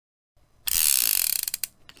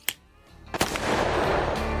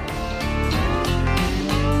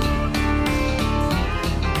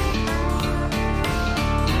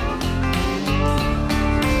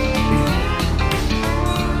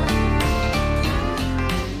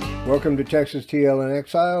Welcome to Texas TL in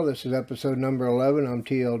Exile. This is episode number 11. I'm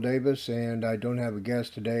TL Davis, and I don't have a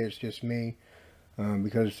guest today. It's just me,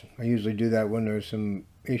 because I usually do that when there's some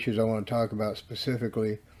issues I want to talk about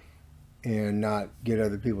specifically and not get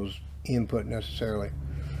other people's input necessarily.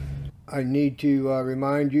 I need to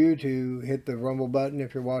remind you to hit the Rumble button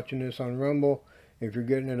if you're watching this on Rumble. If you're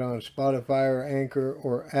getting it on Spotify or Anchor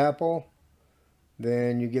or Apple,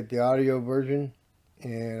 then you get the audio version,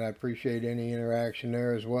 and I appreciate any interaction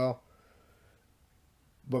there as well.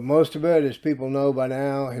 But most of it, as people know by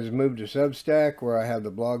now, has moved to Substack, where I have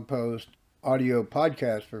the blog post audio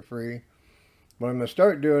podcast for free. What I'm going to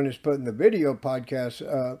start doing is putting the video podcasts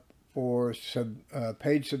up for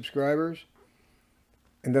paid subscribers,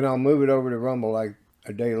 and then I'll move it over to Rumble like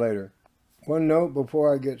a day later. One note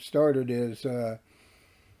before I get started is a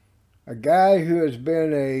guy who has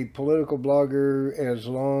been a political blogger as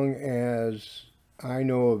long as I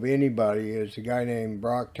know of anybody is a guy named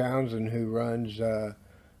Brock Townsend, who runs a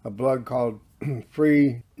blog called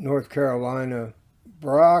Free North Carolina.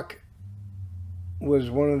 Brock was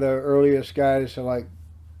one of the earliest guys to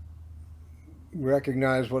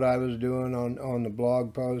recognize what I was doing on the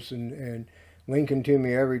blog posts and linking to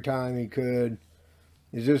me every time he could.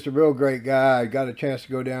 He's just a real great guy. I got a chance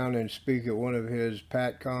to go down and speak at one of his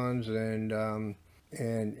PatCons,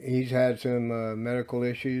 and he's had some medical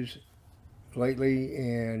issues lately,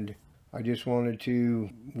 and I just wanted to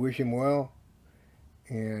wish him well.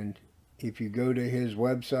 And if you go to his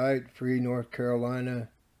website,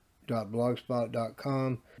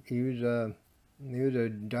 freenorthcarolina.blogspot.com, he was a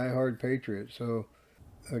diehard patriot, so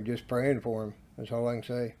I'm just praying for him. That's all I can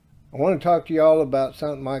say. I want to talk to y'all about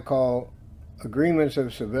something I call agreements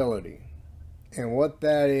of civility. And what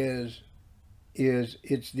that is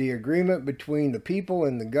it's the agreement between the people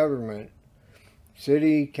and the government,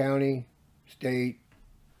 city, county, state,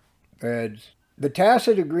 feds. The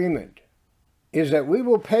tacit agreement is that we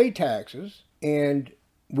will pay taxes, and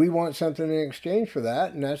we want something in exchange for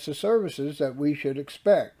that, and that's the services that we should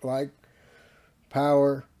expect, like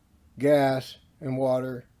power, gas, and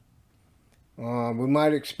water. We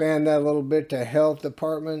might expand that a little bit to health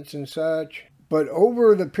departments and such. But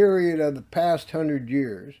over the period of the past 100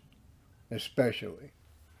 years, especially,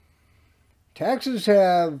 taxes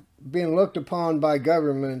have been looked upon by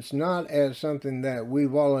governments not as something that we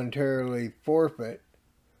voluntarily forfeit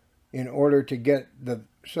in order to get the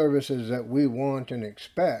services that we want and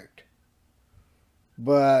expect,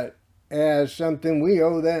 but as something we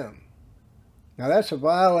owe them. Now that's a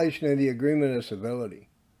violation of the agreement of civility.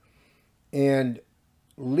 And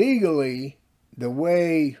legally, the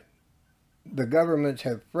way the governments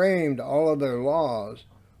have framed all of their laws,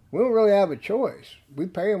 we don't really have a choice. We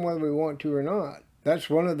pay them whether we want to or not. That's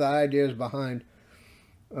one of the ideas behind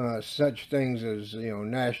such things as,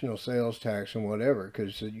 national sales tax and whatever,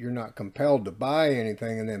 because you're not compelled to buy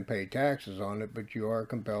anything and then pay taxes on it, but you are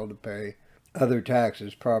compelled to pay other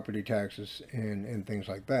taxes, property taxes, and things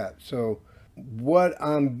like that. So what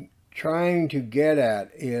I'm trying to get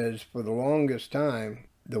at is, for the longest time,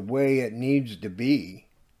 the way it needs to be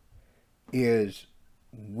is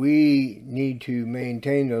we need to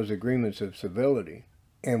maintain those agreements of civility.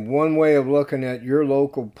 And one way of looking at your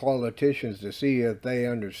local politicians to see if they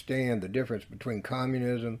understand the difference between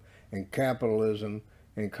communism and capitalism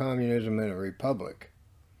and communism and a republic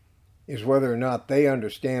is whether or not they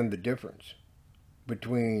understand the difference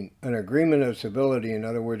between an agreement of civility. In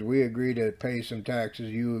other words, we agree to pay some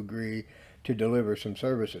taxes, you agree to deliver some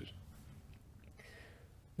services.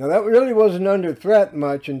 Now that really wasn't under threat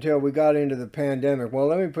much until we got into the pandemic. Well,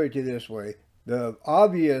 let me put it this way. The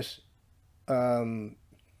obvious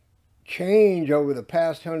change over the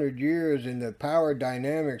past 100 years in the power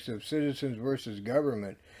dynamics of citizens versus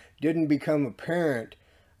government didn't become apparent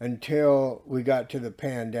until we got to the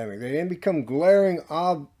pandemic. They didn't become glaring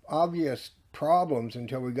obvious problems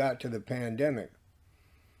until we got to the pandemic.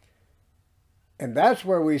 And that's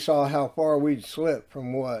where we saw how far we'd slipped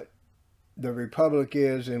from what the republic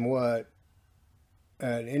is and what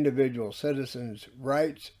an individual citizen's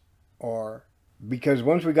rights are. Because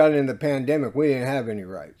once we got into the pandemic, we didn't have any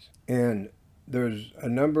rights. And there's a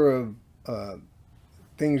number of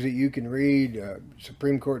things that you can read,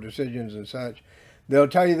 Supreme Court decisions and such. They'll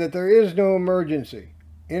tell you that there is no emergency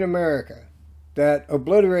in America that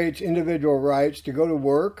obliterates individual rights to go to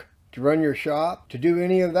work, to run your shop, to do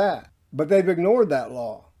any of that. But they've ignored that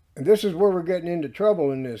law. And this is where we're getting into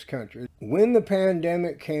trouble in this country. When the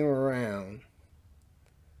pandemic came around,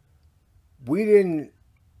 we didn't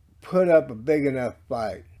put up a big enough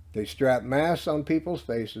fight. They strapped masks on people's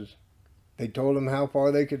faces. They told them how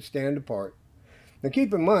far they could stand apart. Now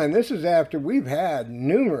keep in mind, this is after we've had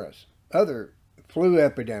numerous other flu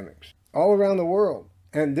epidemics all around the world.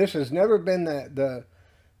 And this has never been the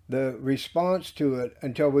response to it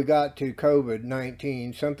until we got to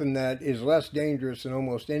COVID-19, something that is less dangerous than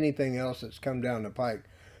almost anything else that's come down the pike.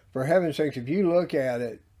 For heaven's sakes, if you look at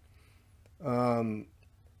it,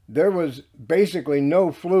 there was basically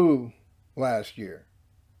no flu last year.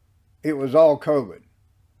 It was all COVID.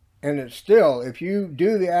 And it's still, if you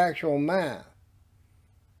do the actual math,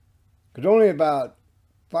 because only about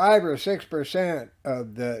 5 or 6%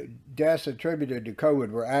 of the deaths attributed to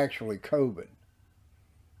COVID were actually COVID.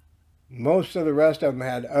 Most of the rest of them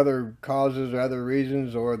had other causes or other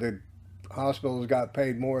reasons, or the hospitals got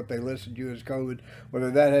paid more if they listed you as COVID,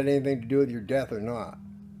 whether that had anything to do with your death or not.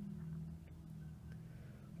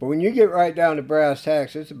 But when you get right down to brass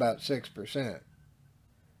tacks, it's about 6%.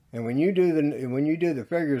 And when you do the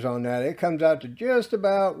figures on that, it comes out to just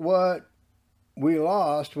about what we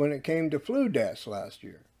lost when it came to flu deaths last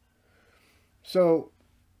year. So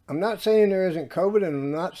I'm not saying there isn't COVID, and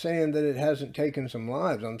I'm not saying that it hasn't taken some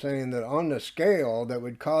lives. I'm saying that on the scale that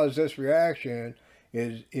would cause this reaction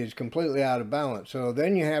is completely out of balance. So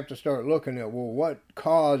then you have to start looking at, well, what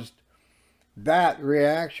caused that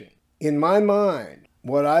reaction? In my mind,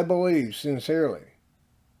 what I believe sincerely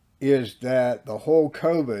is that the whole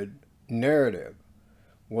COVID narrative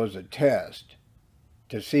was a test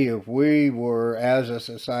to see if we were, as a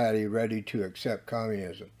society, ready to accept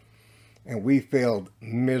communism. And we failed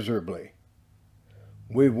miserably.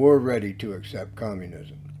 We were ready to accept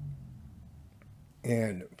communism.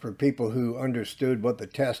 And for people who understood what the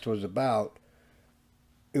test was about,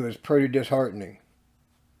 it was pretty disheartening.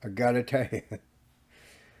 I gotta tell you.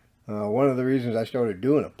 One of the reasons I started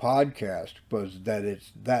doing a podcast was that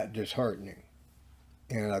it's that disheartening.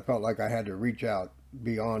 And I felt like I had to reach out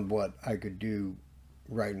beyond what I could do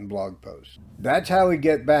writing blog posts. That's how we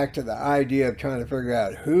get back to the idea of trying to figure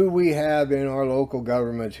out who we have in our local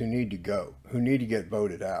governments who need to go, who need to get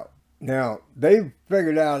voted out. Now, they've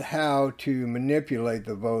figured out how to manipulate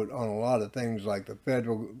the vote on a lot of things like the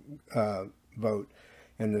federal vote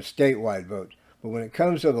and the statewide votes. But when it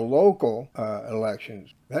comes to the local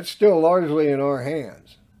elections, that's still largely in our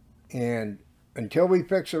hands. And until we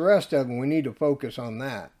fix the rest of them, we need to focus on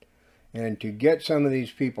that. And to get some of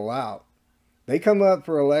these people out, they come up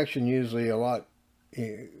for election usually a lot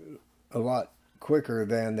quicker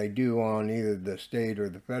than they do on either the state or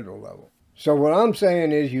the federal level. So what I'm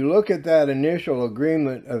saying is, you look at that initial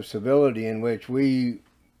agreement of civility in which we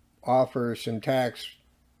offer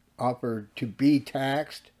to be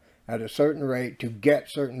taxed at a certain rate to get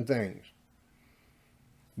certain things.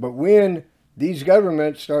 But when these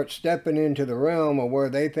governments start stepping into the realm of where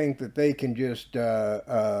they think that they can just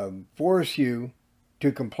force you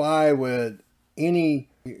to comply with any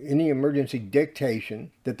emergency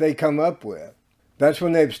dictation that they come up with, that's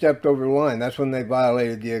when they've stepped over the line. That's when they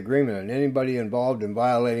violated the agreement. And anybody involved in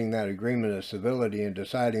violating that agreement of civility and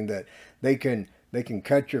deciding that they can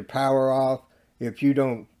cut your power off if you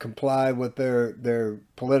don't comply with their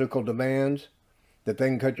political demands, that they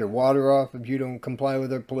can cut your water off if you don't comply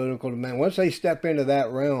with their political demand. Once they step into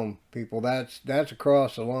that realm, people, that's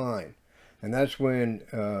across the line. And that's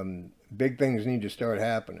when big things need to start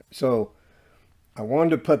happening. So I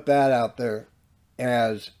wanted to put that out there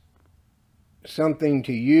as something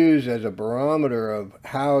to use as a barometer of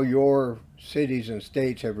how your cities and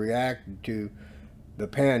states have reacted to the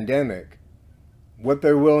pandemic, what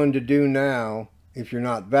they're willing to do now if you're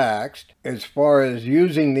not vaxxed, as far as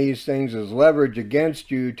using these things as leverage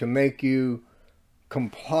against you to make you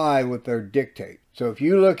comply with their dictate. So if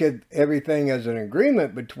you look at everything as an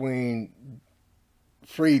agreement between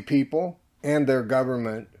free people and their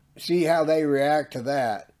government, see how they react to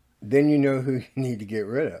that, then you know who you need to get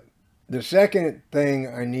rid of. The second thing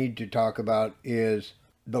I need to talk about is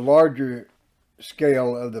the larger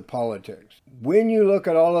scale of the politics. When you look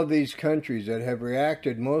at all of these countries that have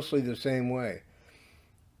reacted mostly the same way,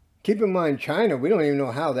 keep in mind China, we don't even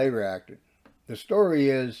know how they reacted. The story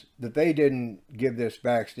is that they didn't give this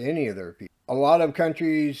vax to any of their people. A lot of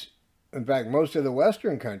countries, in fact most of the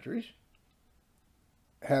Western countries,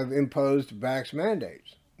 have imposed vax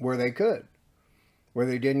mandates where they could, where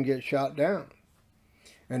they didn't get shot down.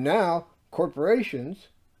 And now corporations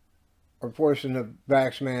are forcing a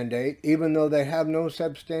vax mandate even though they have no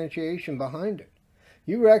substantiation behind it.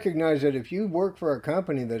 You recognize that if you work for a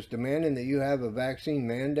company that's demanding that you have a vaccine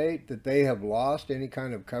mandate, that they have lost any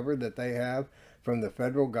kind of cover that they have from the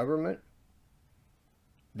federal government?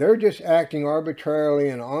 They're just acting arbitrarily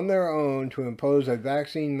and on their own to impose a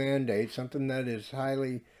vaccine mandate, something that is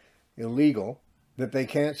highly illegal, that they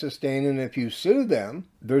can't sustain. And if you sue them,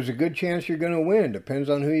 there's a good chance you're going to win. Depends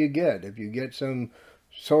on who you get. If you get some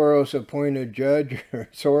Soros appointed judge or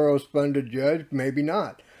Soros funded judge? Maybe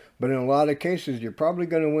not. But in a lot of cases, you're probably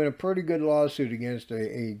going to win a pretty good lawsuit against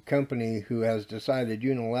a company who has decided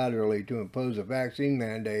unilaterally to impose a vaccine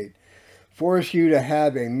mandate, force you to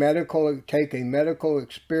have take a medical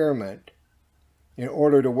experiment in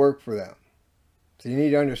order to work for them. So you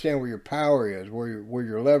need to understand where your power is, where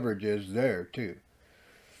your leverage is there too.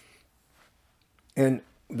 And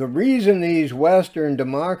the reason these Western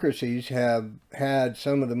democracies have had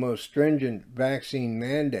some of the most stringent vaccine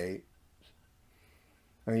mandates,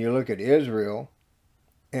 and you look at Israel,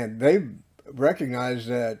 and they've recognized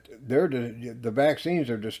that the vaccines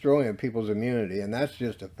are destroying people's immunity, and that's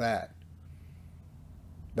just a fact.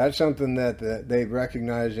 That's something that they've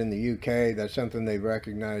recognized in the UK. That's something they've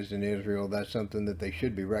recognized in Israel. That's something that they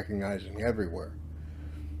should be recognizing everywhere.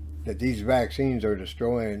 That these vaccines are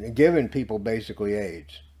destroying and giving people basically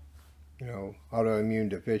AIDS, autoimmune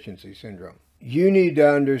deficiency syndrome. You need to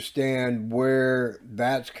understand where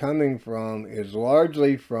that's coming from is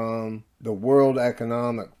largely from the World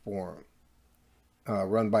Economic Forum,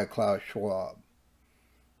 run by Klaus Schwab.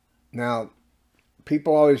 Now,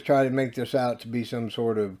 people always try to make this out to be some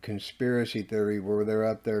sort of conspiracy theory where they're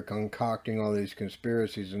up there concocting all these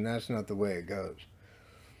conspiracies, and that's not the way it goes.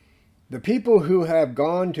 The people who have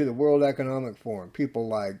gone to the World Economic Forum, people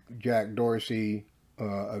like Jack Dorsey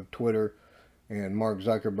of Twitter and Mark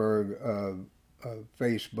Zuckerberg of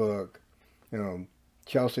Facebook,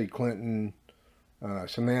 Chelsea Clinton,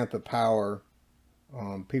 Samantha Power,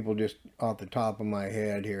 people just off the top of my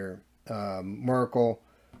head here, Merkel,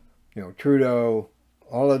 Trudeau,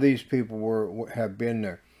 all of these people have been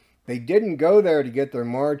there. They didn't go there to get their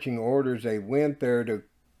marching orders. They went there to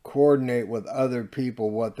coordinate with other people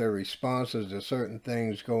what their responses to certain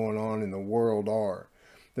things going on in the world are.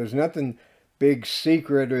 There's nothing big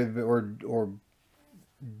secretive or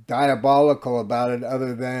diabolical about it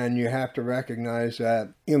other than you have to recognize that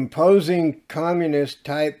imposing communist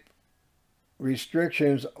type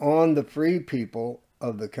restrictions on the free people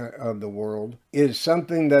of the world is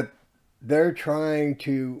something that they're trying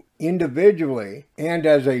to individually and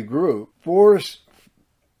as a group force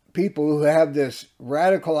people who have this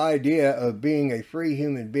radical idea of being a free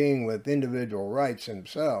human being with individual rights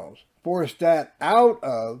themselves, force that out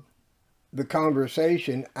of the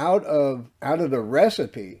conversation, out of the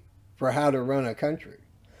recipe for how to run a country.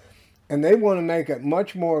 And they want to make it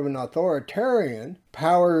much more of an authoritarian.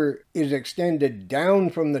 Power is extended down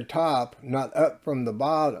from the top, not up from the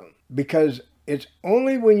bottom. Because it's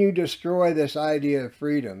only when you destroy this idea of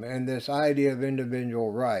freedom and this idea of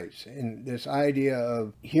individual rights and this idea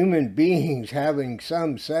of human beings having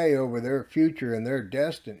some say over their future and their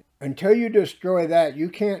destiny. Until you destroy that, you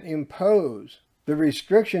can't impose the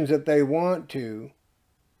restrictions that they want to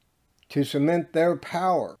cement their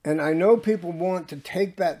power. And I know people want to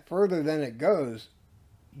take that further than it goes.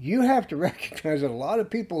 You have to recognize that a lot of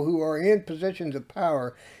people who are in positions of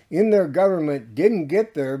power in their government didn't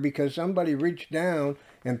get there because somebody reached down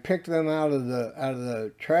and picked them out of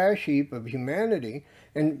the trash heap of humanity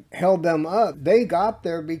and held them up. They got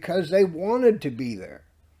there because they wanted to be there.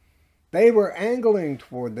 They were angling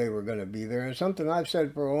toward they were going to be there. And something I've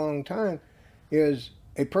said for a long time is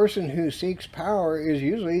a person who seeks power is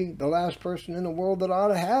usually the last person in the world that ought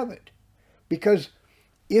to have it. Because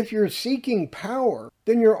if you're seeking power,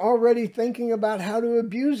 then you're already thinking about how to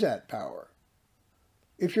abuse that power.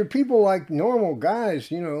 If you're people like normal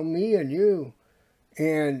guys, me and you,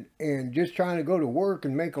 and just trying to go to work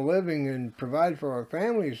and make a living and provide for our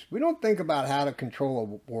families, we don't think about how to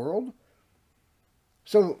control a world.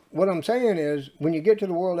 So what I'm saying is, when you get to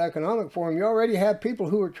the World Economic Forum, you already have people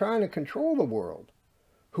who are trying to control the world,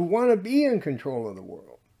 who want to be in control of the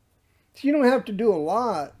world. So you don't have to do a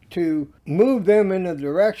lot to move them in the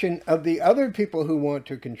direction of the other people who want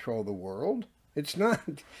to control the world. It's not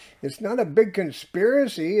a big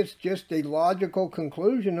conspiracy. It's just a logical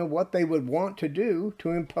conclusion of what they would want to do to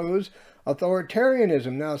impose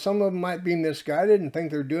authoritarianism. Now, some of them might be misguided and think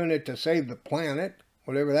they're doing it to save the planet,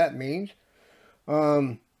 whatever that means.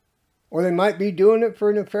 Or they might be doing it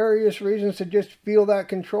for nefarious reasons to just feel that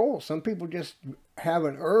control. Some people just have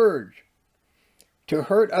an urge to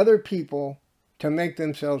hurt other people to make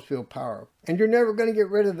themselves feel powerful. And you're never going to get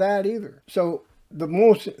rid of that either. So the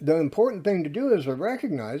important thing to do is to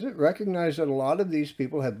recognize it. Recognize that a lot of these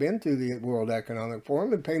people have been through the World Economic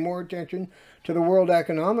Forum and pay more attention to the World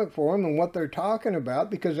Economic Forum and what they're talking about,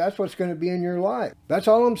 because that's what's going to be in your life. That's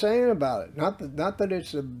all I'm saying about it. Not that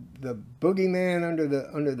it's the boogeyman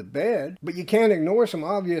under the bed, but you can't ignore some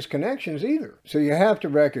obvious connections either. So you have to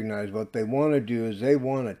recognize what they want to do is they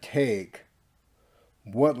want to take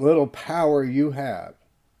what little power you have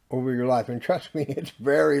over your life. And trust me, it's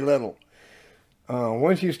very little.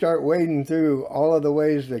 Once you start wading through all of the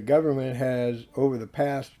ways that government has, over the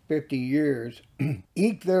past 50 years,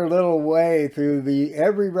 eked their little way through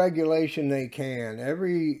every regulation they can,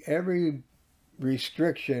 every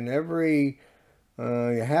restriction,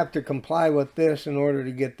 you have to comply with this in order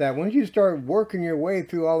to get that. Once you start working your way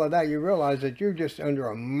through all of that, you realize that you're just under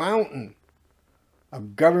a mountain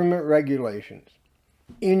of government regulations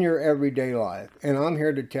in your everyday life. And I'm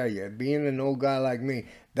here to tell you, being an old guy like me,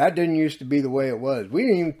 that didn't used to be the way it was. We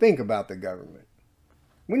didn't even think about the government.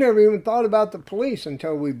 We never even thought about the police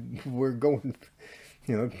until we were going,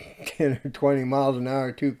 10 or 20 miles an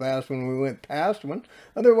hour too fast when we went past one.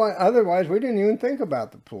 Otherwise, we didn't even think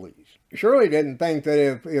about the police. Surely didn't think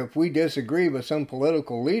that if we disagree with some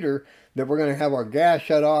political leader that we're going to have our gas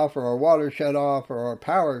shut off or our water shut off or our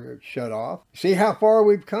power shut off. See how far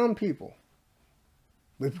we've come, people.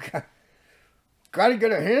 We've got to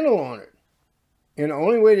get a handle on it. And the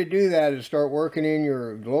only way to do that is start working in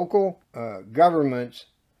your local governments.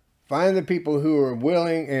 Find the people who are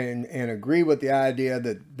willing and agree with the idea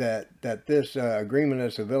that this agreement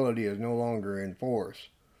of civility is no longer in force.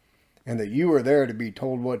 And that you are there to be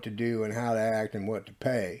told what to do and how to act and what to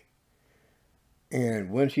pay. And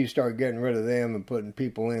once you start getting rid of them and putting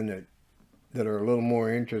people in that are a little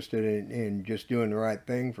more interested in just doing the right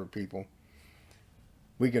thing for people,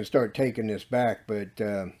 we can start taking this back. But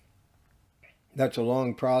that's a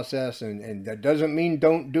long process, and that doesn't mean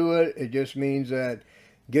don't do it. It just means that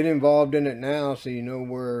get involved in it now so you know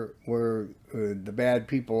where the bad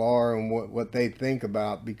people are and what they think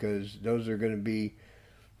about, because those are going to be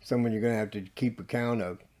someone you're going to have to keep account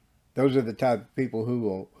of. Those are the type of people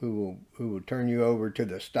who will turn you over to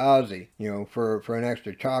the Stasi, for an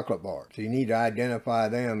extra chocolate bar. So you need to identify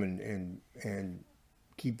them and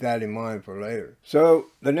keep that in mind for later. So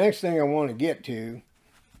the next thing I want to get to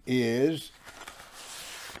is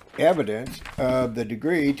evidence of the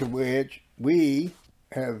degree to which we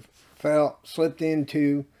have slipped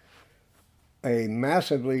into a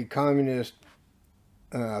massively communist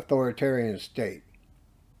authoritarian state.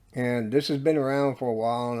 And this has been around for a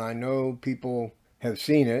while, and I know people have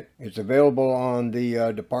seen it. It's available on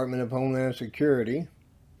the Department of Homeland Security,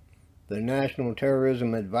 the National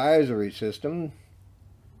Terrorism Advisory System,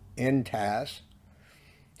 NTAS.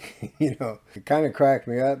 It kind of cracked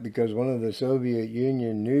me up because one of the Soviet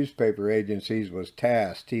Union newspaper agencies was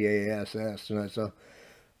TASS, T-A-S-S, and I saw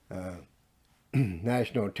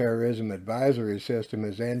National Terrorism Advisory System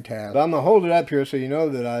is NTAS. But I'm going to hold it up here so you know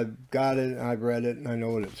that I've got it, I've read it, and I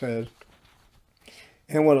know what it says.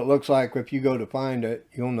 And what it looks like. If you go to find it,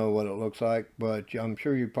 you'll know what it looks like. But I'm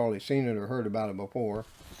sure you've probably seen it or heard about it before.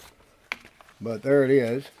 But there it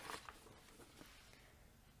is.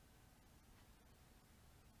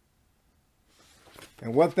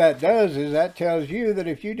 And what that does is that tells you that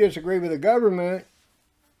if you disagree with the government,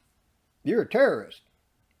 you're a terrorist.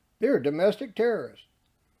 You're a domestic terrorist.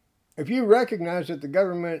 If you recognize that the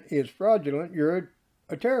government is fraudulent, you're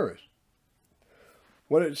a terrorist.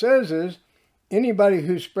 What it says is anybody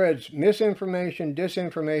who spreads misinformation,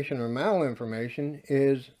 disinformation, or malinformation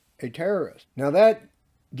is a terrorist. Now that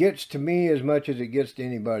gets to me as much as it gets to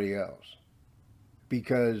anybody else.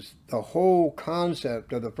 Because the whole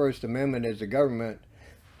concept of the First Amendment is the government,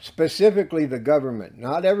 specifically the government,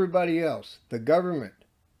 not everybody else, the government,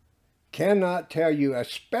 cannot tell you,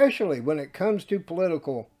 especially when it comes to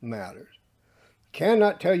political matters,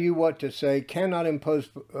 cannot tell you what to say, cannot impose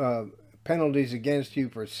penalties against you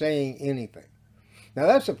for saying anything. Now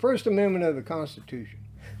that's the First Amendment of the Constitution.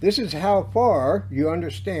 This is how far you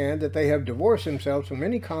understand that they have divorced themselves from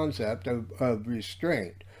any concept of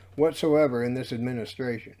restraint whatsoever in this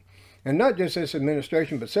administration. And not just this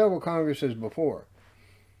administration, but several Congresses before.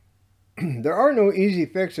 There are no easy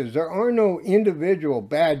fixes. There are no individual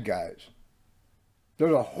bad guys.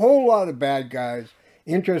 There's a whole lot of bad guys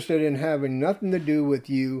interested in having nothing to do with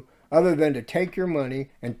you other than to take your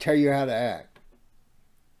money and tell you how to act.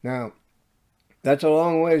 Now, that's a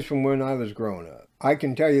long ways from when I was growing up. I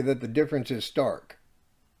can tell you that the difference is stark.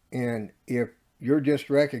 And if you're just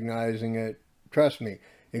recognizing it, trust me,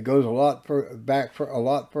 it goes a lot back for a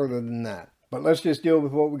lot further than that. But let's just deal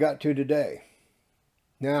with what we got to today.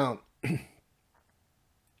 Now,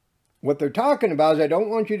 what they're talking about is I don't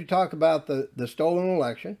want you to talk about the stolen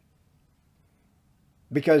election,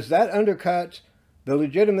 because that undercuts the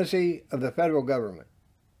legitimacy of the federal government.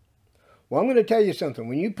 Well, I'm going to tell you something.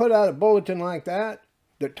 When you put out a bulletin like that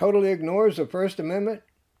totally ignores the First Amendment,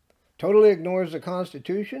 totally ignores the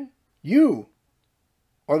Constitution, you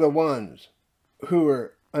are the ones who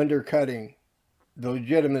are undercutting the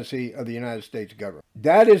legitimacy of the United States government.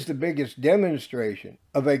 That is the biggest demonstration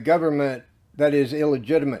of a government that is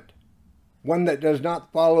illegitimate, one that does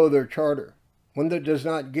not follow their charter, one that does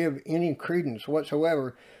not give any credence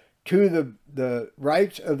whatsoever to the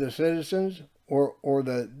rights of the citizens or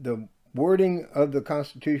the wording of the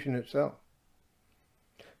Constitution itself.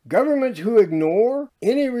 Governments who ignore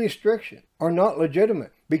any restriction are not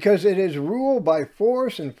legitimate because it is ruled by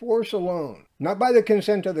force and force alone, not by the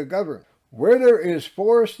consent of the governed. Where there is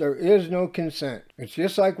force, there is no consent. It's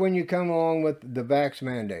just like when you come along with the vax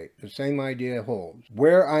mandate. The same idea holds.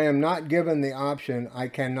 Where I am not given the option, I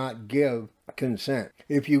cannot give consent.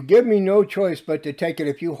 If you give me no choice but to take it,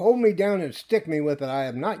 if you hold me down and stick me with it, I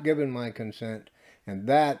have not given my consent. And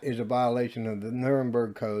that is a violation of the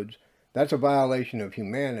Nuremberg codes. That's a violation of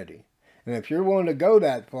humanity. And if you're willing to go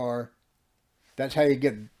that far, that's how you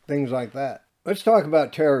get things like that. Let's talk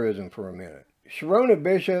about terrorism for a minute. Sharona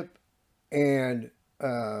Bishop and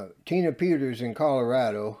Tina Peters in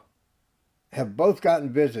Colorado have both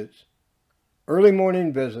gotten visits, early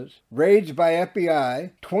morning visits, raids by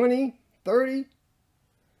FBI, 20, 30,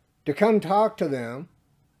 to come talk to them,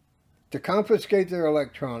 to confiscate their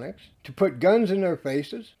electronics, to put guns in their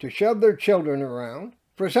faces, to shove their children around,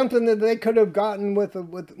 for something that they could have gotten with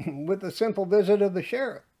a simple visit of the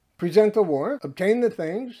sheriff. Present the warrant, obtain the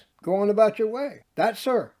things, go on about your way. That,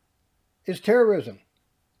 sir, is terrorism.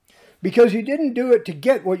 Because you didn't do it to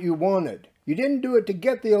get what you wanted. You didn't do it to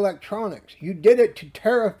get the electronics. You did it to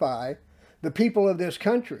terrify the people of this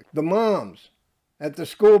country, the moms at the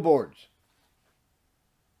school boards.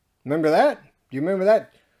 Remember that? Do you remember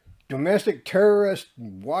that domestic terrorist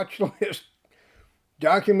watch list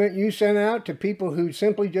document you sent out to people who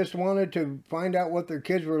simply just wanted to find out what their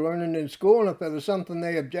kids were learning in school, and if there was something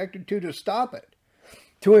they objected to stop it?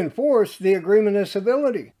 To enforce the agreement of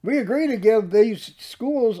civility. We agree to give these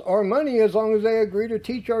schools our money as long as they agree to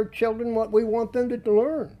teach our children what we want them to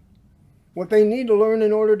learn, what they need to learn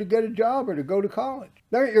in order to get a job or to go to college.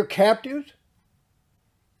 They aren't your captives.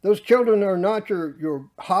 Those children are not your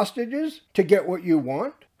hostages to get what you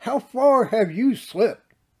want. How far have you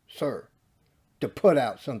slipped, sir, to put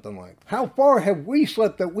out something like that? How far have we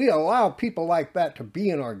slipped that we allow people like that to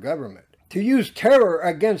be in our government, to use terror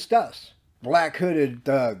against us? Black-hooded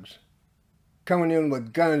thugs coming in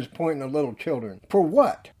with guns pointing at little children. For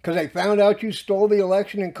what? Because they found out you stole the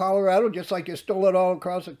election in Colorado just like you stole it all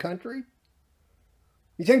across the country?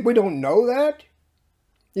 You think we don't know that?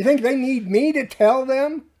 You think they need me to tell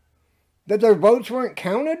them that their votes weren't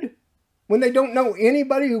counted when they don't know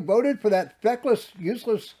anybody who voted for that feckless,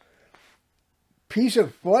 useless piece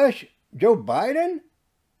of flesh, Joe Biden?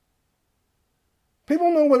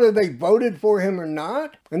 People know whether they voted for him or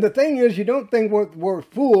not. And the thing is, you don't think we're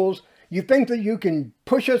fools. You think that you can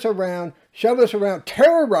push us around, shove us around,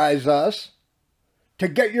 terrorize us to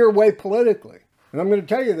get your way politically. And I'm going to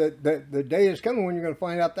tell you that the day is coming when you're going to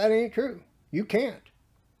find out that ain't true. You can't.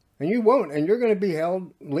 And you won't. And you're going to be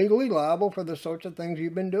held legally liable for the sorts of things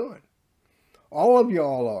you've been doing. All of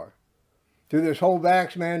y'all are. Through this whole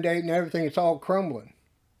vax mandate and everything, it's all crumbling.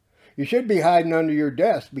 You should be hiding under your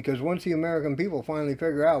desk, because once the American people finally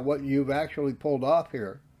figure out what you've actually pulled off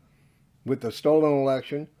here with the stolen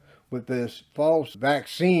election, with this false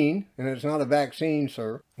vaccine, and it's not a vaccine,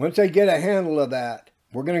 sir. Once they get a handle of that,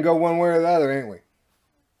 we're going to go one way or the other, ain't we?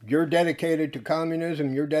 You're dedicated to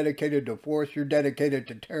communism, you're dedicated to force, you're dedicated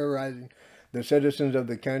to terrorizing the citizens of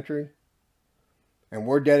the country, and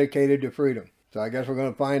we're dedicated to freedom. So I guess we're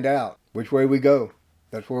going to find out which way we go.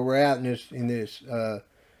 That's where we're at in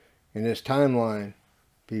this timeline,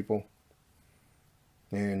 people.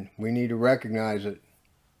 And we need to recognize it.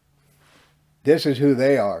 This is who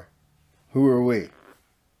they are. Who are we?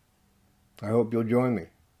 I hope you'll join me.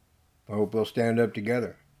 I hope we'll stand up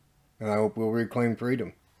together. And I hope we'll reclaim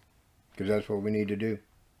freedom. Because that's what we need to do.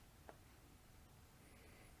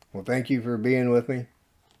 Well, thank you for being with me.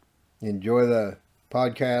 Enjoy the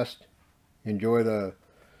podcast. Enjoy the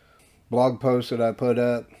blog posts that I put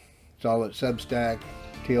up. It's all at Substack.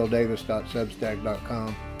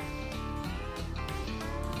 tldavis.substack.com.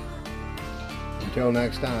 Until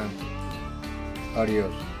next time,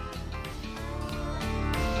 adios.